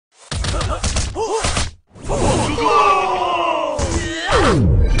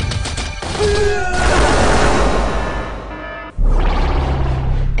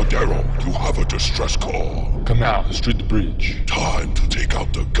Adero, you have a distress call. Come out, street the bridge. Time to take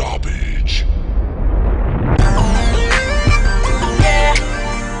out the garbage. Yeah,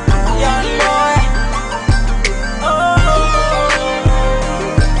 young boy.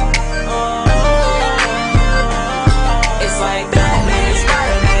 It's like Batman,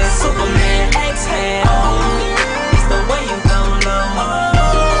 Spider-Man, Superman, X-Man. It's the way you gon' low.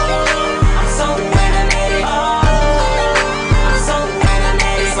 I'm so animated. I'm so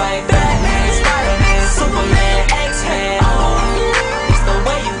animated. It's like Batman, Spider-Man, Superman, X-Man. It's the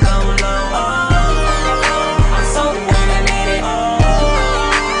way you gon' low. I'm so animated.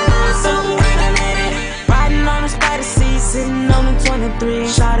 I'm so animated. Riding on the spider seat, sitting on the 23.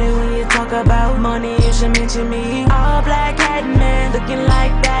 Shout it when you talk about money, you should mention me. All black hat man, looking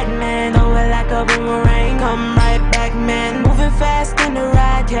like Batman. Throw it like a boomerang, come right back, man. Moving fast in the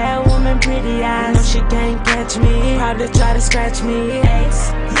ride, Catwoman, pretty eyes. No, she can't catch me, probably try to scratch me.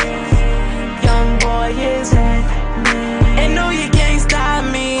 Ace, young boy is that man. And no, you can't stop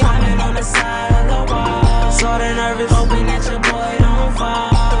me. Climbing on the side of the wall, sorta nervous, hoping that your boy don't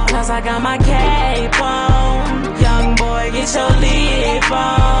fall. Cause I got my cape on. Young boy, get your lip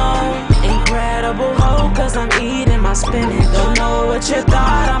on. Incredible hoe, cause I'm eating my spinach. Don't know what you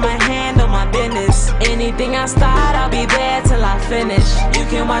thought, I'ma handle my business. Anything I start, I'll be there till I finish. You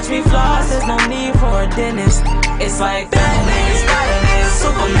can watch me floss, there's no need for a dentist. It's like Batman, Spider-Man,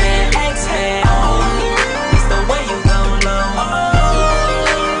 Superman, X-Man. It's the way you gon' low.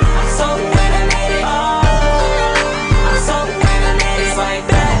 I'm so animated. I'm so animated. It's like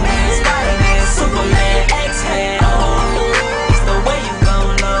Batman, Spider-Man, Superman, X-Man. It's the way you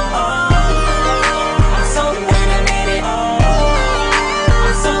gon' low. I'm so animated.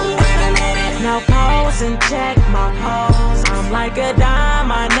 I'm so animated. Now pose and check my pose. I'm like a dime,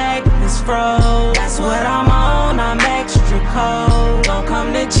 my neck is froze. That's what I'm on, I'm extra cold. Don't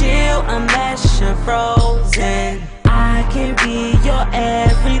come to chill unless you're frozen. I can be your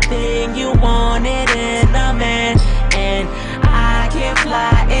everything you wanted in a man. And I can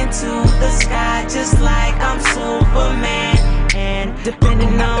fly into the sky just like I'm Superman. And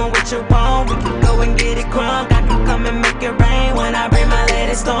depending on what you want, we can go and get it crunk. I can come and make it rain when I bring my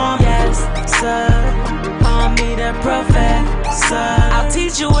latest storm. Yes, sir, call me the professor. I'll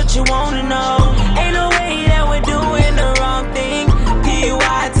teach you what you wanna know. Ain't no way that we're doing the wrong thing.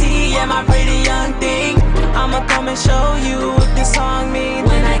 PYT, yeah, my pretty young thing. I'ma come and show you what this song means.